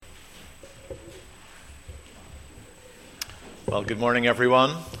Well, good morning,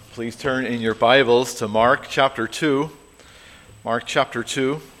 everyone. Please turn in your Bibles to Mark chapter 2. Mark chapter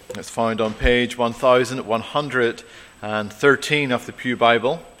 2 is found on page 1113 of the Pew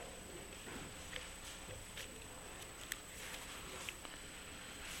Bible.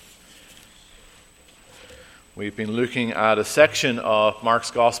 We've been looking at a section of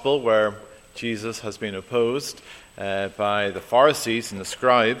Mark's Gospel where Jesus has been opposed by the Pharisees and the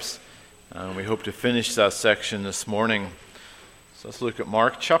scribes, and we hope to finish that section this morning. So let's look at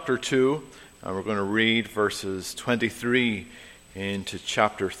Mark chapter 2, and we're going to read verses 23 into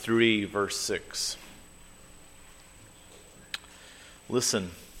chapter 3, verse 6.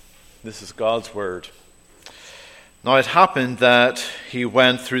 Listen, this is God's word. Now it happened that he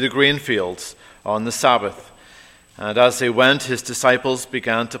went through the grain fields on the Sabbath, and as they went, his disciples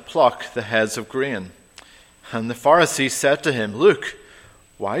began to pluck the heads of grain. And the Pharisees said to him, "Look,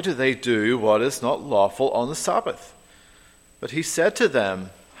 why do they do what is not lawful on the Sabbath?" But he said to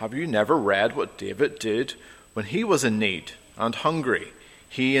them, "Have you never read what David did when he was in need and hungry,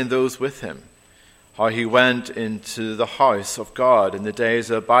 he and those with him? How he went into the house of God in the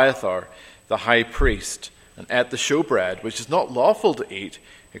days of Abiathar, the high priest, and ate the showbread, which is not lawful to eat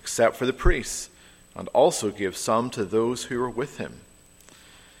except for the priests, and also gave some to those who were with him.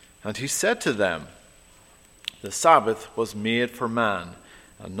 And he said to them, the Sabbath was made for man,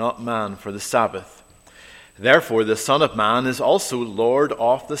 and not man for the Sabbath. Therefore the Son of Man is also Lord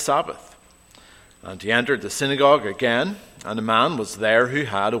of the Sabbath." And he entered the synagogue again, and a man was there who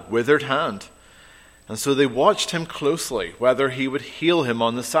had a withered hand. And so they watched him closely, whether he would heal him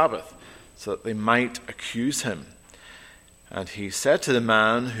on the Sabbath, so that they might accuse him. And he said to the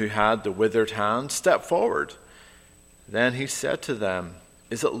man who had the withered hand, "Step forward." Then he said to them,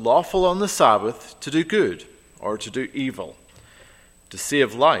 "Is it lawful on the Sabbath to do good or to do evil, to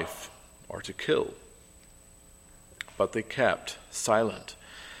save life or to kill?" But they kept silent.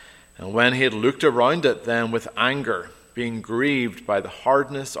 And when he had looked around at them with anger, being grieved by the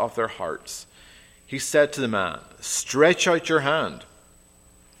hardness of their hearts, he said to the man, "Stretch out your hand."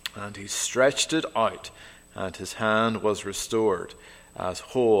 And he stretched it out, and his hand was restored, as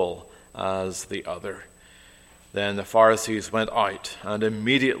whole as the other. Then the Pharisees went out and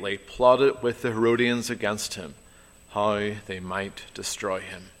immediately plotted with the Herodians against him, how they might destroy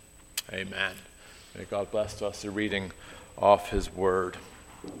him. Amen. May God bless to us the reading of his word.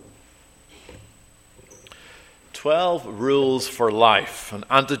 12 Rules for Life, an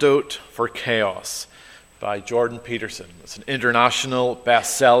Antidote for Chaos by Jordan Peterson. It's an international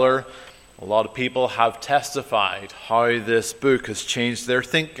bestseller. A lot of people have testified how this book has changed their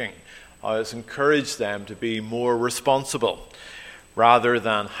thinking, how it's encouraged them to be more responsible. Rather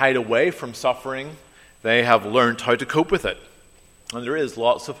than hide away from suffering, they have learned how to cope with it. And there is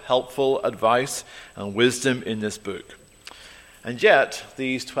lots of helpful advice and wisdom in this book. And yet,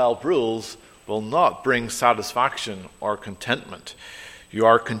 these 12 rules will not bring satisfaction or contentment. You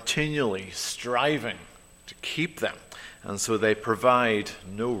are continually striving to keep them, and so they provide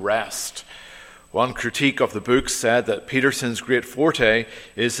no rest. One critique of the book said that Peterson's great forte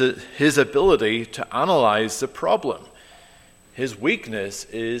is his ability to analyze the problem. His weakness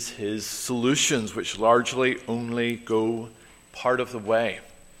is his solutions, which largely only go part of the way.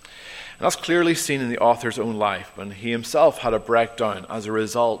 And that's clearly seen in the author's own life, when he himself had a breakdown as a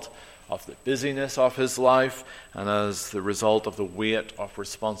result of the busyness of his life and as the result of the weight of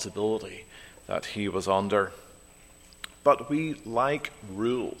responsibility that he was under. But we like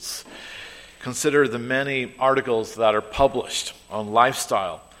rules. Consider the many articles that are published on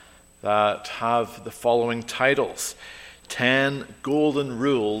lifestyle that have the following titles: 10 Golden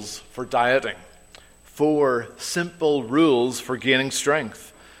Rules for Dieting, 4 Simple Rules for Gaining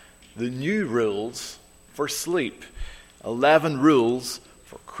Strength, the New Rules for Sleep, 11 Rules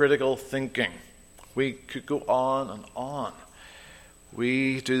for Critical Thinking. We could go on and on.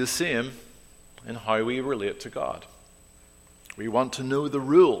 We do the same in how we relate to God. We want to know the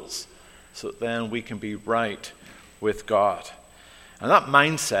rules so that then we can be right with God. And that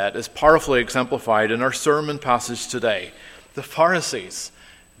mindset is powerfully exemplified in our sermon passage today. The Pharisees,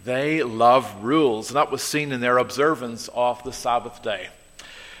 they love rules, and that was seen in their observance of the Sabbath day.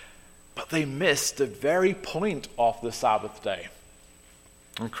 But they missed the very point of the Sabbath day.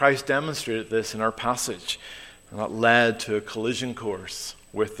 And Christ demonstrated this in our passage, and that led to a collision course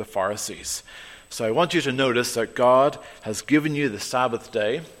with the Pharisees. So I want you to notice that God has given you the Sabbath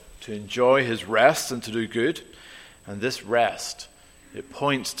day to enjoy his rest and to do good. And this rest, it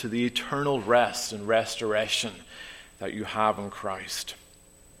points to the eternal rest and restoration that you have in Christ.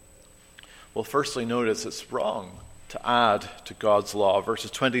 Well, firstly, notice it's wrong to add to God's law,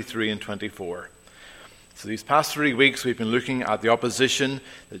 verses 23 and 24. It So these past 3 weeks we've been looking at the opposition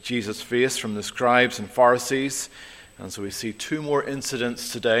that Jesus faced from the scribes and Pharisees. And so we see 2 more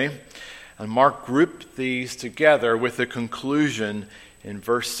incidents today. And Mark grouped these together with the conclusion in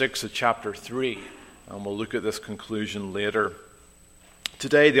verse 6 of chapter 3. And we'll look at this conclusion later.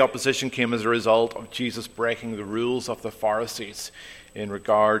 Today the opposition came as a result of Jesus breaking the rules of the Pharisees in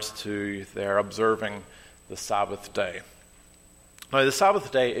regards to their observing the Sabbath day. Now, the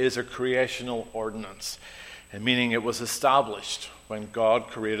Sabbath day is a creational ordinance, meaning it was established when God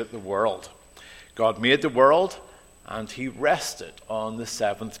created the world. God made the world, and he rested on the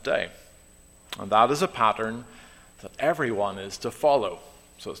 7th day. And that is a pattern that everyone is to follow.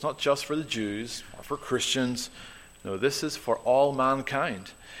 So it's not just for the Jews or for Christians. No, this is for all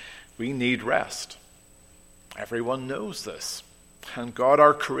mankind. We need rest. Everyone knows this. And God,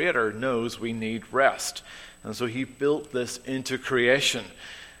 our Creator, knows we need rest. And so he built this into creation,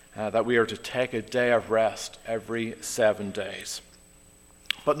 that we are to take a day of rest every 7 days.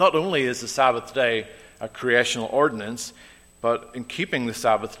 But not only is the Sabbath day a creational ordinance, but in keeping the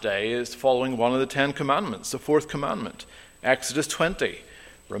Sabbath day is following one of the 10 commandments, the 4th commandment, Exodus 20.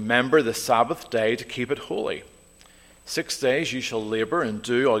 Remember the Sabbath day to keep it holy. 6 days you shall labor and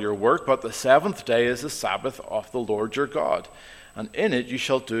do all your work, but the 7th day is the Sabbath of the Lord your God, and in it you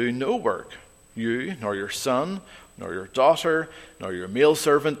shall do no work. You, nor your son, nor your daughter, nor your male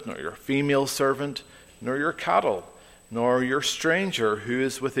servant, nor your female servant, nor your cattle, nor your stranger who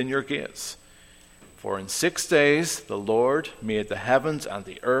is within your gates. For in 6 days the Lord made the heavens and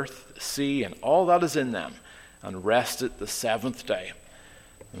the earth, the sea, and all that is in them, and rested the 7th day.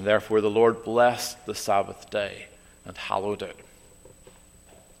 And therefore the Lord blessed the Sabbath day and hallowed it.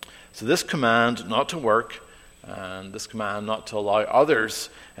 So this command not to work, and this command not to allow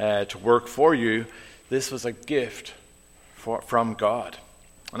others to work for you, this was a gift from God.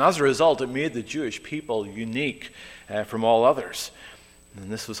 And as a result, it made the Jewish people unique from all others.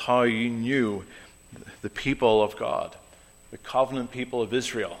 And this was how you knew the people of God, the covenant people of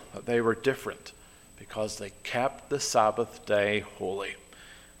Israel, that they were different because they kept the Sabbath day holy.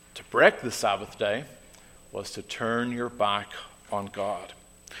 To break the Sabbath day was to turn your back on God.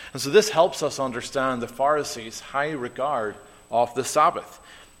 And so this helps us understand the Pharisees' high regard of the Sabbath.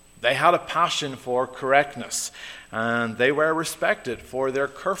 They had a passion for correctness, and they were respected for their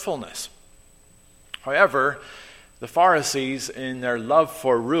carefulness. However, the Pharisees, in their love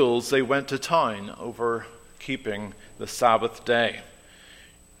for rules, they went to town over keeping the Sabbath day.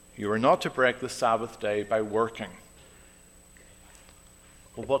 You are not to break the Sabbath day by working.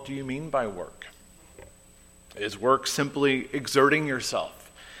 Well, what do you mean by work? Is work simply exerting yourself?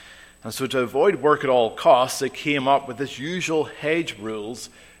 And so to avoid work at all costs, they came up with this usual hedge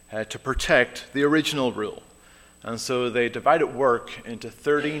rules to protect the original rule. And so they divided work into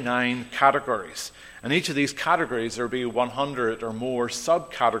 39 categories. And each of these categories, there would be 100 or more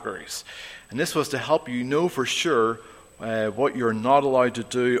subcategories. And this was to help you know for sure what you're not allowed to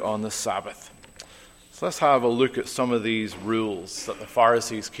do on the Sabbath. So let's have a look at some of these rules that the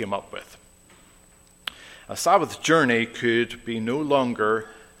Pharisees came up with. A Sabbath journey could be no longer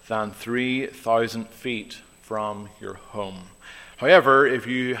than 3,000 feet from your home. However, if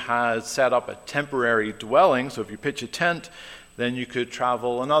you had set up a temporary dwelling, so if you pitch a tent, then you could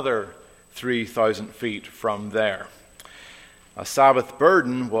travel another 3,000 feet from there. A Sabbath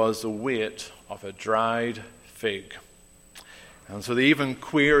burden was the weight of a dried fig. And so they even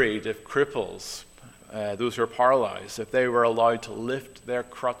queried if cripples, those who are paralyzed, if they were allowed to lift their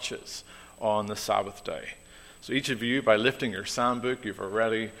crutches on the Sabbath day. So each of you, by lifting your psalmbook, you've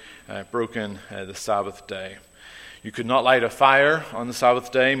already broken the Sabbath day. You could not light a fire on the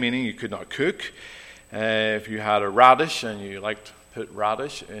Sabbath day, meaning you could not cook. If you had a radish and you liked to put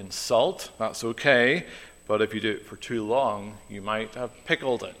radish in salt, that's okay. But if you do it for too long, you might have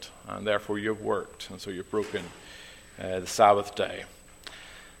pickled it, and therefore you've worked, and so you've broken the Sabbath day.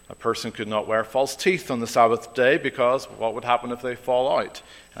 A person could not wear false teeth on the Sabbath day because what would happen if they fall out?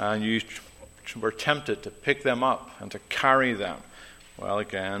 And you were tempted to pick them up and to carry them. Well,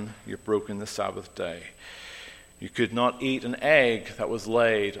 again, you've broken the Sabbath day. You could not eat an egg that was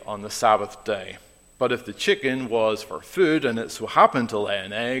laid on the Sabbath day. But if the chicken was for food and it so happened to lay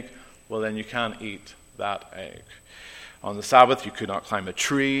an egg, well, then you can't eat that egg. On the Sabbath, you could not climb a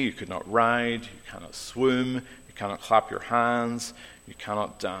tree, you could not ride, you cannot swim, you cannot clap your hands, you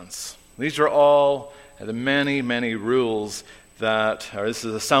cannot dance. These are all the many, many rules this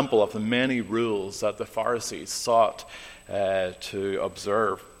is a sample of the many rules that the Pharisees sought to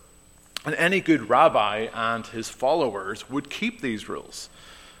observe. And any good rabbi and his followers would keep these rules,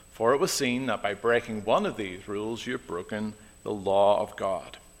 for it was seen that by breaking one of these rules, you have broken the law of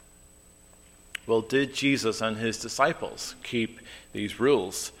God. Well, did Jesus and his disciples keep these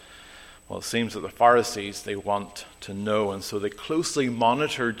rules? Well, it seems that the Pharisees, they want to know, and so they closely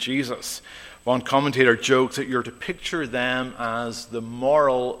monitor Jesus. One commentator jokes that you're to picture them as the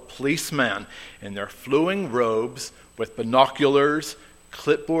moral policemen in their flowing robes with binoculars,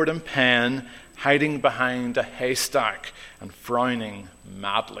 clipboard and pen, hiding behind a haystack and frowning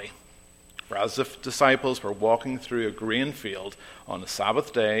madly. Whereas the disciples were walking through a grain field on a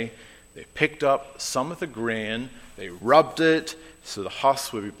Sabbath day, they picked up some of the grain, they rubbed it so the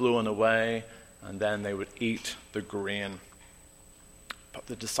husk would be blown away, and then they would eat the grain. But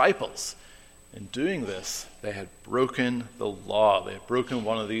the disciples, in doing this, they had broken the law. They had broken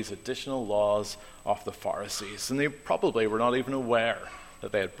one of these additional laws of the Pharisees, and they probably were not even aware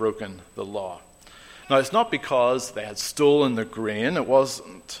that they had broken the law. Now, it's not because they had stolen the grain. It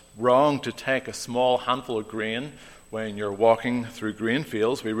wasn't wrong to take a small handful of grain when you're walking through grain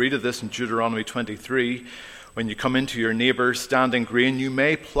fields. We read of this in Deuteronomy 23. When you come into your neighbor's standing grain, you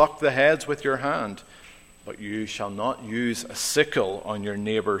may pluck the heads with your hand, but you shall not use a sickle on your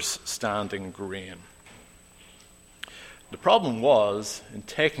neighbor's standing grain. The problem was, in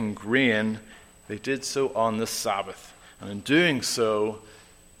taking grain, they did so on the Sabbath. And in doing so,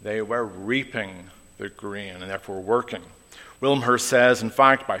 they were reaping the grain and therefore working. Wilmshurst says, in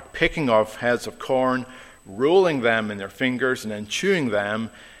fact, by picking off heads of corn, rolling them in their fingers, and then chewing them,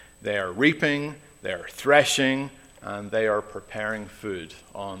 they are reaping, they are threshing, and they are preparing food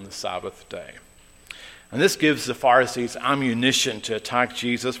on the Sabbath day. And this gives the Pharisees ammunition to attack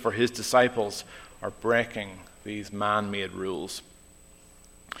Jesus, for his disciples are breaking these man-made rules.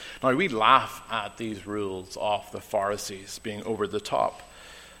 Now, we laugh at these rules of the Pharisees being over the top.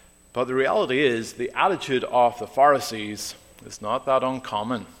 But the reality is, the attitude of the Pharisees is not that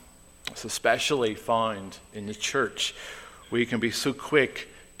uncommon. It's especially found in the church. We can be so quick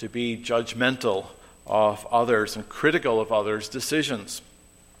to be judgmental of others and critical of others' decisions.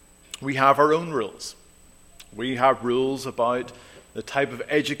 We have our own rules. We have rules about the type of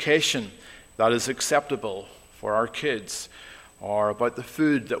education that is acceptable for our kids, or about the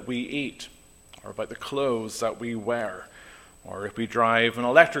food that we eat, or about the clothes that we wear, or if we drive an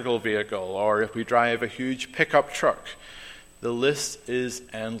electrical vehicle, or if we drive a huge pickup truck. The list is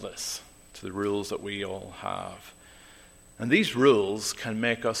endless to the rules that we all have. And these rules can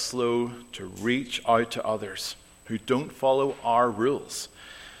make us slow to reach out to others who don't follow our rules.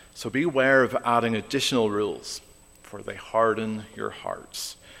 So beware of adding additional rules, for they harden your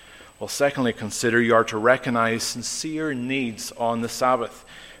hearts. Well, secondly, consider you are to recognize sincere needs on the Sabbath,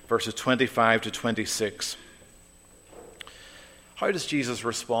 verses 25 to 26. How does Jesus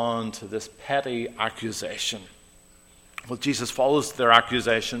respond to this petty accusation? Well, Jesus follows their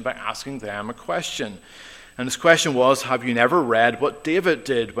accusation by asking them a question. And his question was, have you never read what David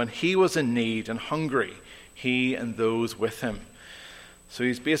did when he was in need and hungry, he and those with him? So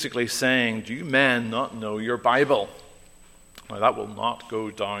he's basically saying, do you men not know your Bible? Now, that will not go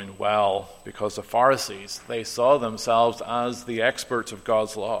down well, because the Pharisees, they saw themselves as the experts of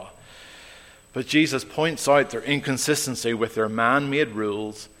God's law. But Jesus points out their inconsistency with their man-made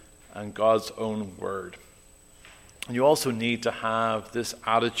rules and God's own word. And you also need to have this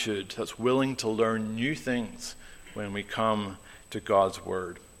attitude that's willing to learn new things when we come to God's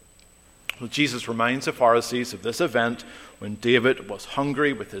word. Well, Jesus reminds the Pharisees of this event when David was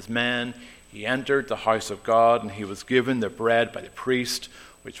hungry with his men. He entered the house of God, and he was given the bread by the priest,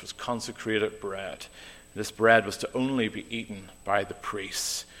 which was consecrated bread. This bread was to only be eaten by the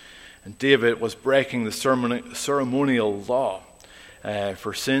priests. And David was breaking the ceremonial law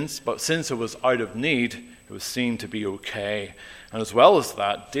but since it was out of need, it was seen to be okay. And as well as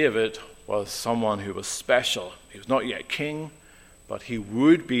that, David was someone who was special. He was not yet king, but he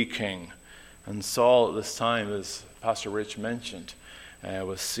would be king. And Saul at this time, as Pastor Rich mentioned,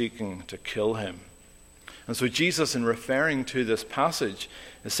 was seeking to kill him. And so Jesus, in referring to this passage,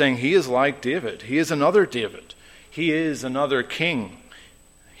 is saying he is like David. He is another David. He is another king.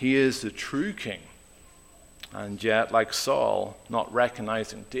 He is the true king. And yet, like Saul, not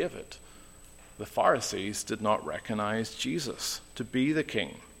recognizing David, the Pharisees did not recognize Jesus to be the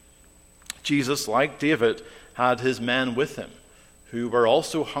king. Jesus, like David, had his men with him who were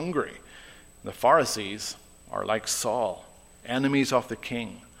also hungry. The Pharisees are like Saul, enemies of the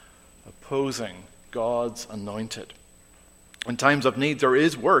king, opposing God's anointed. In times of need, there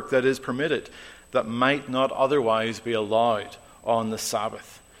is work that is permitted that might not otherwise be allowed on the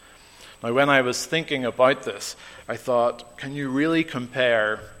Sabbath. Now, when I was thinking about this, I thought, can you really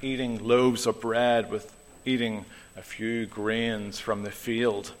compare eating loaves of bread with eating a few grains from the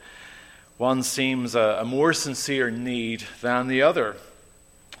field? One seems a more sincere need than the other.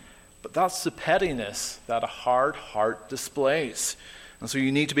 But that's the pettiness that a hard heart displays. And so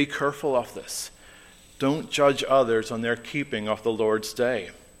you need to be careful of this. Don't judge others on their keeping of the Lord's day.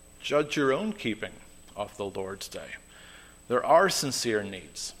 Judge your own keeping of the Lord's day. There are sincere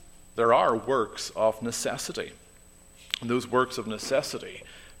needs. There are works of necessity. And those works of necessity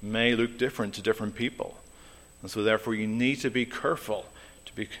may look different to different people. And so therefore you need to be careful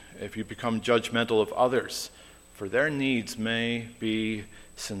if you become judgmental of others, for their needs may be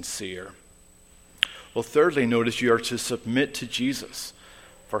sincere. Well, thirdly, notice you are to submit to Jesus,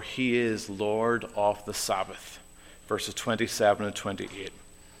 for he is Lord of the Sabbath. Verses 27 and 28.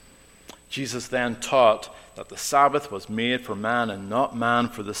 Jesus then taught that the Sabbath was made for man and not man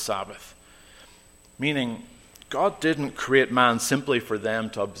for the Sabbath. Meaning, God didn't create man simply for them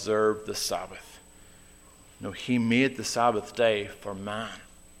to observe the Sabbath. No, he made the Sabbath day for man.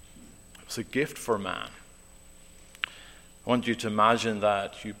 It was a gift for man. I want you to imagine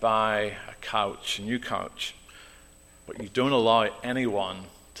that you buy a new couch, but you don't allow anyone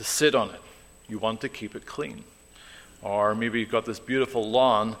to sit on it. You want to keep it clean. Or maybe you've got this beautiful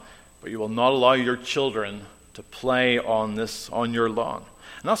lawn, but you will not allow your children to play on your lawn.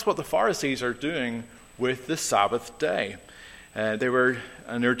 And that's what the Pharisees are doing with the Sabbath day. They're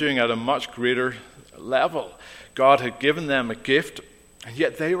doing it at a much greater level. God had given them a gift, and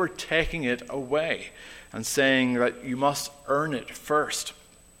yet they were taking it away and saying that you must earn it first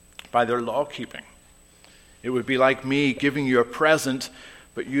by their law keeping. It would be like me giving you a present,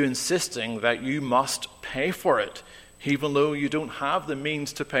 but you insisting that you must pay for it, even though you don't have the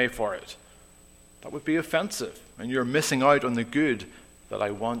means to pay for it. That would be offensive, and you're missing out on the good that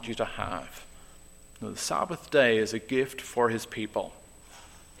I want you to have. No, the Sabbath day is a gift for his people.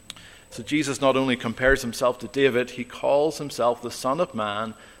 So Jesus not only compares himself to David, he calls himself the Son of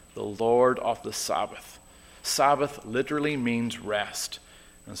Man, the Lord of the Sabbath. Sabbath literally means rest.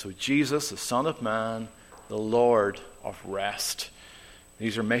 And so Jesus, the Son of Man, the Lord of rest.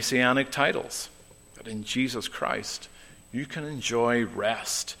 These are messianic titles. That in Jesus Christ, you can enjoy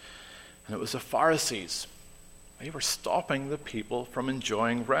rest. And it was the Pharisees. They were stopping the people from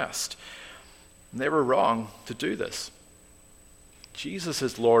enjoying rest. And they were wrong to do this. Jesus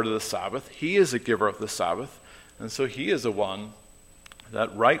is Lord of the Sabbath. He is a giver of the Sabbath. And so he is the one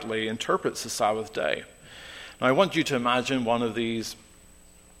that rightly interprets the Sabbath day. Now I want you to imagine one of these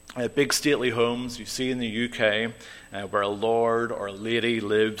big stately homes you see in the UK where a lord or a lady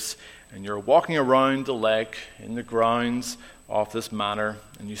lives, and you're walking around the lake in the grounds of this manor,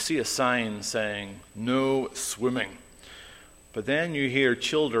 and you see a sign saying, "No swimming." But then you hear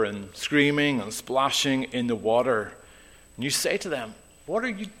children screaming and splashing in the water. And you say to them, "What are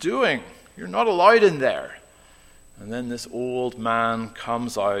you doing? You're not allowed in there." And then this old man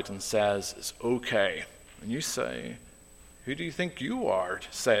comes out and says, "It's okay." And you say, "Who do you think you are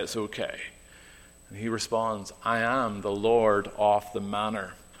to say it's okay?" And he responds, "I am the Lord of the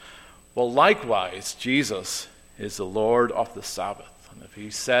manor." Well, likewise, Jesus is the Lord of the Sabbath. And if he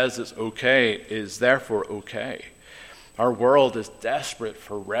says it's okay, it is therefore okay. Our world is desperate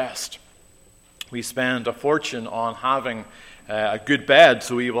for rest. We spend a fortune on having a good bed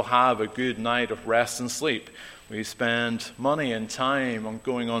so we will have a good night of rest and sleep. We spend money and time on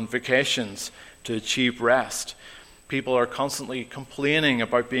going on vacations to achieve rest. People are constantly complaining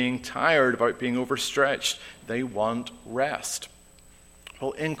about being tired, about being overstretched. They want rest.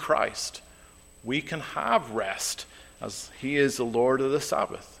 Well, in Christ, we can have rest as he is the Lord of the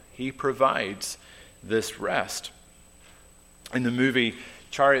Sabbath. He provides this rest. In the movie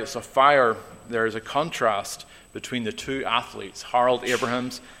Chariots of Fire, there is a contrast between the two athletes, Harold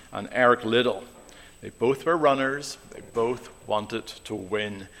Abrahams and Eric Liddell. They both were runners. They both wanted to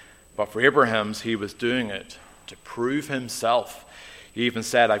win. But for Abrahams, he was doing it to prove himself. He even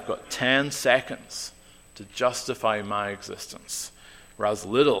said, "I've got 10 seconds to justify my existence." Whereas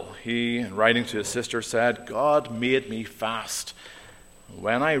Liddell, he, in writing to his sister, said, "God made me fast.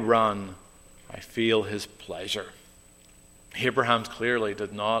 When I run, I feel his pleasure." Abraham clearly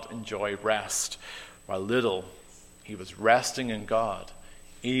did not enjoy rest, while Liddell, he was resting in God,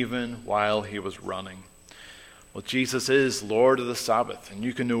 even while he was running. Well, Jesus is Lord of the Sabbath, and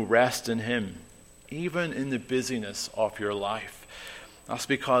you can know rest in him, even in the busyness of your life. That's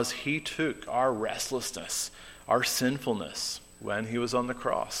because he took our restlessness, our sinfulness, when he was on the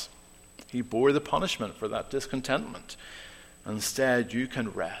cross. He bore the punishment for that discontentment. Instead, you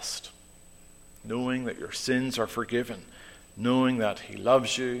can rest, knowing that your sins are forgiven, knowing that he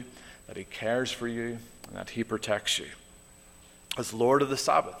loves you, that he cares for you, and that he protects you. As Lord of the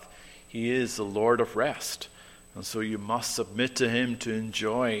Sabbath, he is the Lord of rest, and so you must submit to him to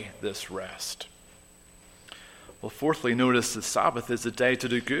enjoy this rest. Well, fourthly, notice the Sabbath is a day to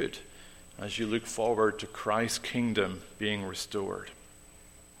do good. as you look forward to Christ's kingdom being restored.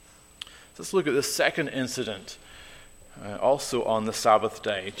 Let's look at the second incident, also on the Sabbath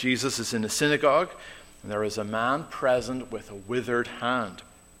day. Jesus is in the synagogue, and there is a man present with a withered hand.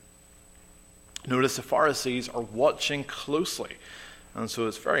 Notice the Pharisees are watching closely, and so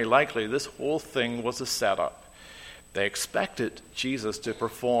it's very likely this whole thing was a setup. They expected Jesus to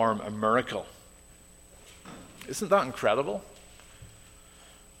perform a miracle. Isn't that incredible?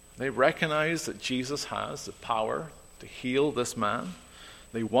 They recognize that Jesus has the power to heal this man.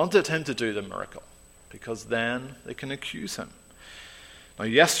 They wanted him to do the miracle because then they can accuse him. Now,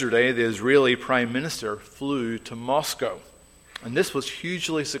 yesterday, the Israeli Prime Minister flew to Moscow, and this was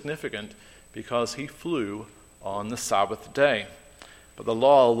hugely significant because he flew on the Sabbath day. But the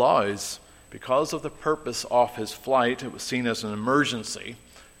law allows, because of the purpose of his flight, it was seen as an emergency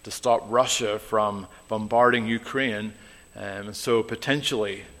to stop Russia from bombarding Ukraine, and so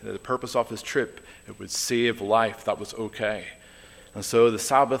potentially the purpose of his trip, it would save life. That was okay. And so the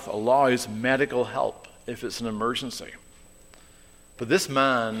Sabbath allows medical help if it's an emergency. But this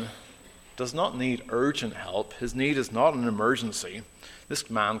man does not need urgent help. His need is not an emergency. This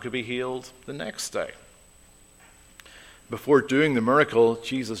man could be healed the next day. Before doing the miracle,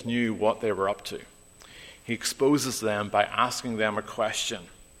 Jesus knew what they were up to. He exposes them by asking them a question.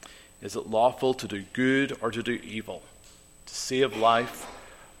 Is it lawful to do good or to do evil? To save life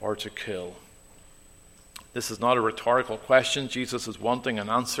or to kill? This is not a rhetorical question. Jesus is wanting an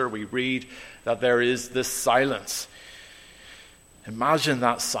answer. We read that there is this silence. Imagine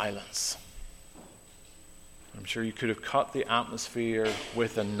that silence. I'm sure you could have cut the atmosphere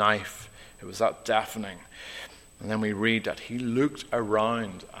with a knife. It was that deafening. And then we read that he looked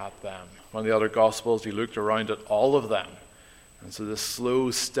around at them. One of the other Gospels, he looked around at all of them. And so this slow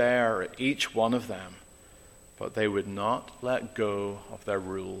stare at each one of them. But they would not let go of their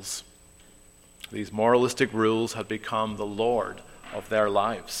rules. These moralistic rules had become the Lord of their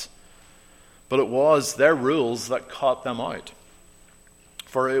lives. But it was their rules that caught them out.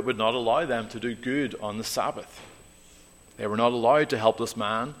 For it would not allow them to do good on the Sabbath. They were not allowed to help this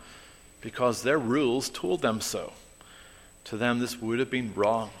man because their rules told them so. To them, this would have been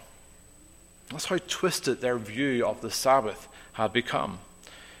wrong. That's how twisted their view of the Sabbath had become.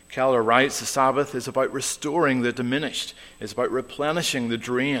 Keller writes, the Sabbath is about restoring the diminished. It's about replenishing the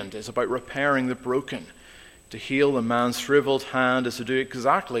drained. It's about repairing the broken. To heal the man's shriveled hand is to do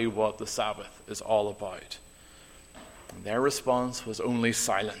exactly what the Sabbath is all about. And their response was only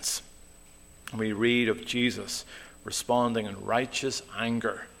silence. And we read of Jesus responding in righteous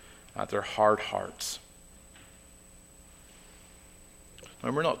anger at their hard hearts.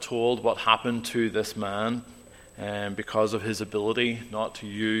 Now, we're not told what happened to this man because of his ability not to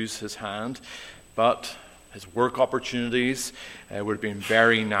use his hand, but his work opportunities would have been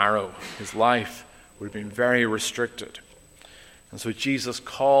very narrow. His life would have been very restricted. And so Jesus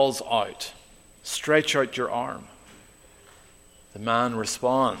calls out, "Stretch out your arm." The man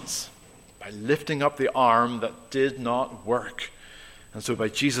responds by lifting up the arm that did not work. And so by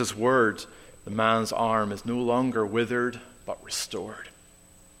Jesus' words, the man's arm is no longer withered, but restored.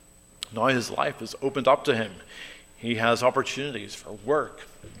 Now his life is opened up to him. He has opportunities for work,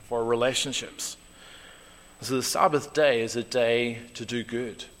 for relationships. So the Sabbath day is a day to do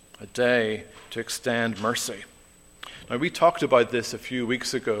good, a day to extend mercy. Now we talked about this a few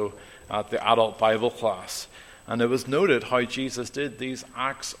weeks ago at the adult Bible class, and it was noted how Jesus did these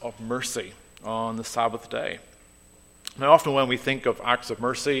acts of mercy on the Sabbath day. Now often when we think of acts of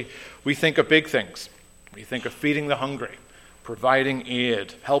mercy, we think of big things. We think of feeding the hungry, providing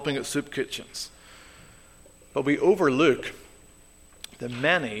aid, helping at soup kitchens. But we overlook the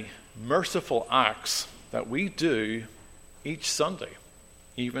many merciful acts that we do each Sunday,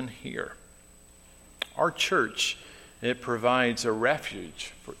 even here. Our church, it provides a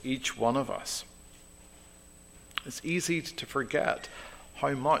refuge for each one of us. It's easy to forget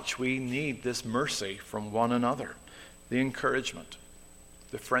how much we need this mercy from one another, the encouragement,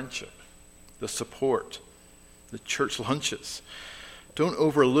 the friendship, the support, the church lunches. Don't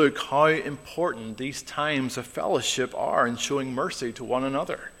overlook how important these times of fellowship are in showing mercy to one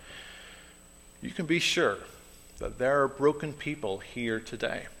another. You can be sure that there are broken people here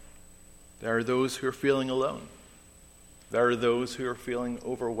today. There are those who are feeling alone. There are those who are feeling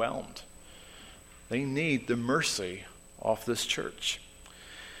overwhelmed. They need the mercy of this church.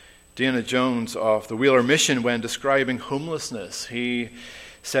 Dana Jones of the Wheeler Mission, when describing homelessness, he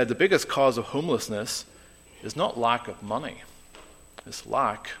said the biggest cause of homelessness is not lack of money. It's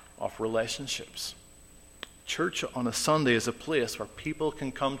lack of relationships. Church on a Sunday is a place where people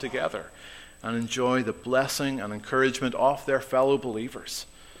can come together and enjoy the blessing and encouragement of their fellow believers.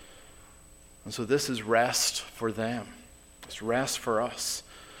 And so this is rest for them. It's rest for us.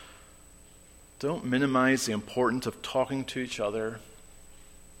 Don't minimize the importance of talking to each other,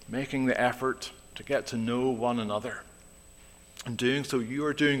 making the effort to get to know one another. In doing so, you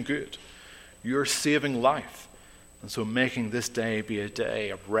are doing good. You are saving life. And so making this day be a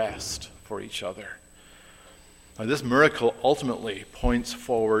day of rest for each other. Now, this miracle ultimately points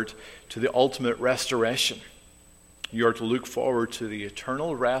forward to the ultimate restoration. You are to look forward to the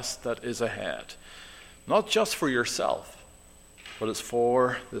eternal rest that is ahead. Not just for yourself, but it's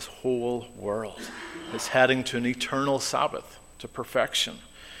for this whole world. It's heading to an eternal Sabbath, to perfection.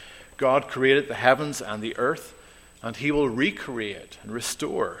 God created the heavens and the earth, and he will recreate and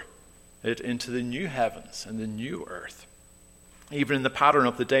restore it into the new heavens and the new earth. Even in the pattern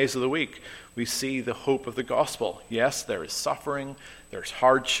of the days of the week, we see the hope of the gospel. Yes, there is suffering, there's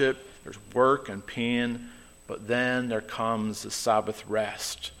hardship, there's work and pain, but then there comes the Sabbath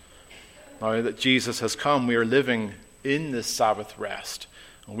rest. Now that Jesus has come, we are living in this Sabbath rest,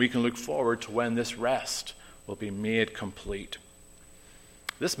 and we can look forward to when this rest will be made complete.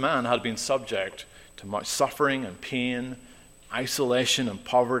 This man had been subject to much suffering and pain, isolation and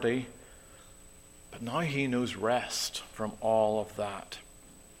poverty, but now he knows rest from all of that.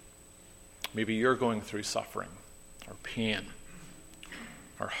 Maybe you're going through suffering or pain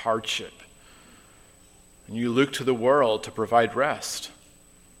or hardship, and you look to the world to provide rest,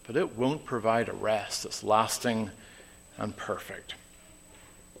 but it won't provide a rest that's lasting and perfect.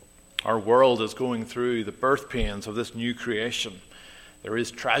 Our world is going through the birth pains of this new creation. There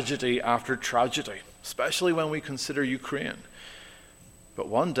is tragedy after tragedy, especially when we consider Ukraine. But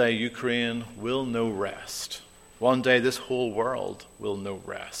one day Ukraine will know rest. One day this whole world will know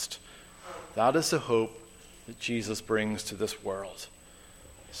rest. That is the hope that Jesus brings to this world.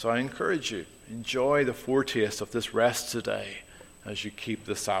 So I encourage you, enjoy the foretaste of this rest today as you keep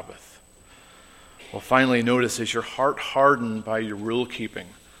the Sabbath. Well, finally, notice, is your heart hardened by your rule keeping,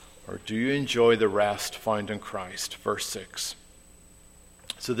 or do you enjoy the rest found in Christ? Verse 6.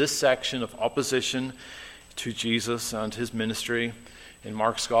 So this section of opposition to Jesus and his ministry in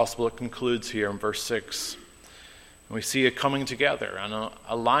Mark's gospel, it concludes here in verse 6. And we see a coming together, an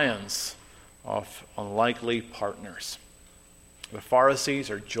alliance of unlikely partners. The Pharisees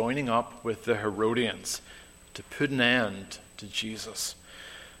are joining up with the Herodians to put an end to Jesus.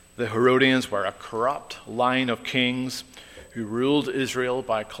 The Herodians were a corrupt line of kings who ruled Israel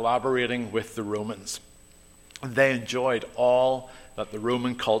by collaborating with the Romans. They enjoyed all that the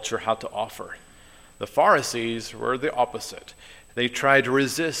Roman culture had to offer. The Pharisees were the opposite. They tried to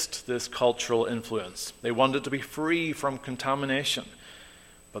resist this cultural influence. They wanted to be free from contamination.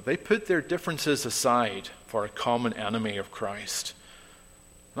 But they put their differences aside for a common enemy of Christ.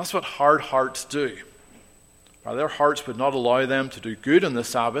 That's what hard hearts do. While their hearts would not allow them to do good on the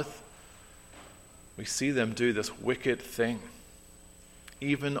Sabbath, we see them do this wicked thing.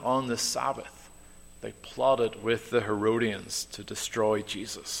 Even on the Sabbath, they plotted with the Herodians to destroy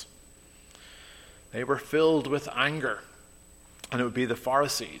Jesus. They were filled with anger, and it would be the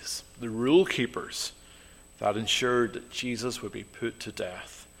Pharisees, the rule keepers, that ensured that Jesus would be put to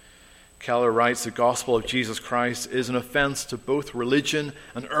death. Keller writes, the gospel of Jesus Christ is an offense to both religion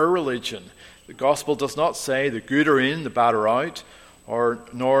and irreligion. The gospel does not say the good are in, the bad are out,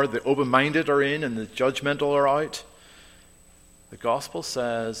 nor the open-minded are in and the judgmental are out. The gospel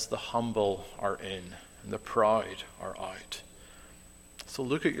says the humble are in and the proud are out. So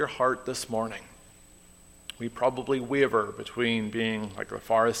look at your heart this morning. We probably waver between being like the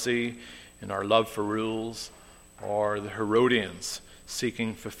Pharisee in our love for rules or the Herodians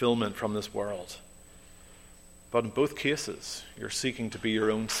seeking fulfillment from this world. But in both cases, you're seeking to be your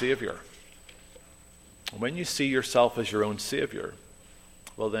own Savior. When you see yourself as your own Savior,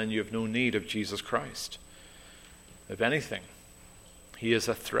 well, then you have no need of Jesus Christ. If anything, he is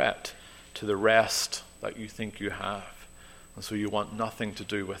a threat to the rest that you think you have, and so you want nothing to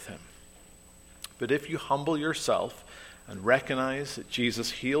do with him. But if you humble yourself and recognize that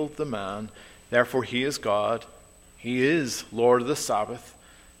Jesus healed the man, therefore he is God, he is Lord of the Sabbath,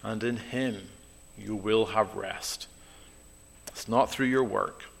 and in him you will have rest. It's not through your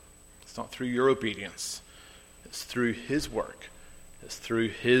work. It's not through your obedience. It's through his work. It's through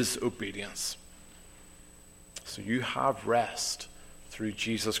his obedience. So you have rest through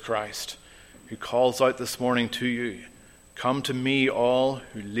Jesus Christ, who calls out this morning to you, come to me all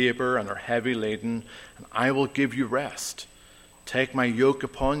who labor and are heavy laden, and I will give you rest. Take my yoke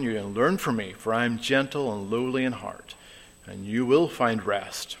upon you and learn from me, for I am gentle and lowly in heart, and you will find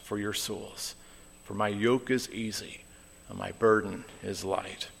rest for your souls. For my yoke is easy and my burden is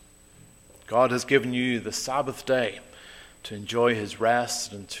light. God has given you the Sabbath day to enjoy his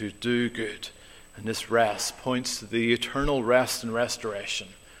rest and to do good. And this rest points to the eternal rest and restoration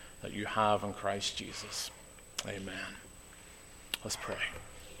that you have in Christ Jesus. Amen. Let's pray.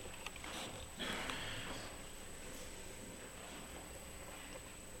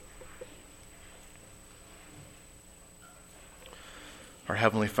 Our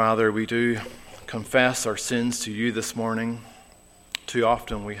Heavenly Father, we do confess our sins to you this morning. Too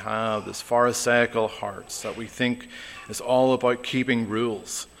often we have this pharisaical hearts that we think is all about keeping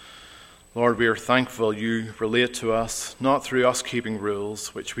rules. Lord, we are thankful you relate to us, not through us keeping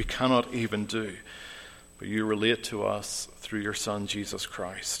rules, which we cannot even do, but you relate to us through your Son, Jesus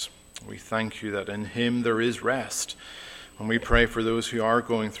Christ. We thank you that in him there is rest. And we pray for those who are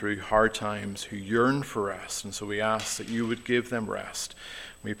going through hard times, who yearn for rest. And so we ask that you would give them rest.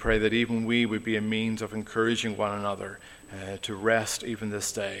 We pray that even we would be a means of encouraging one another to rest even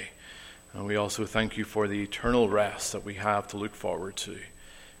this day. And we also thank you for the eternal rest that we have to look forward to.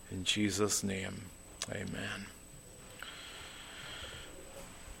 In Jesus' name, amen.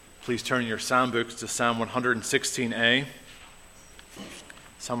 Please turn your psalm books to Psalm 116a.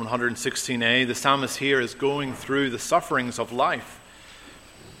 Psalm 116a, the psalmist here is going through the sufferings of life.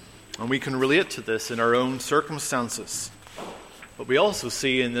 And we can relate to this in our own circumstances. But we also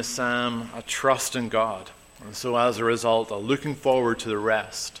see in this psalm a trust in God. And so as a result, a looking forward to the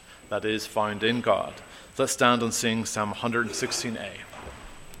rest that is found in God. Let's stand and sing Psalm 116a.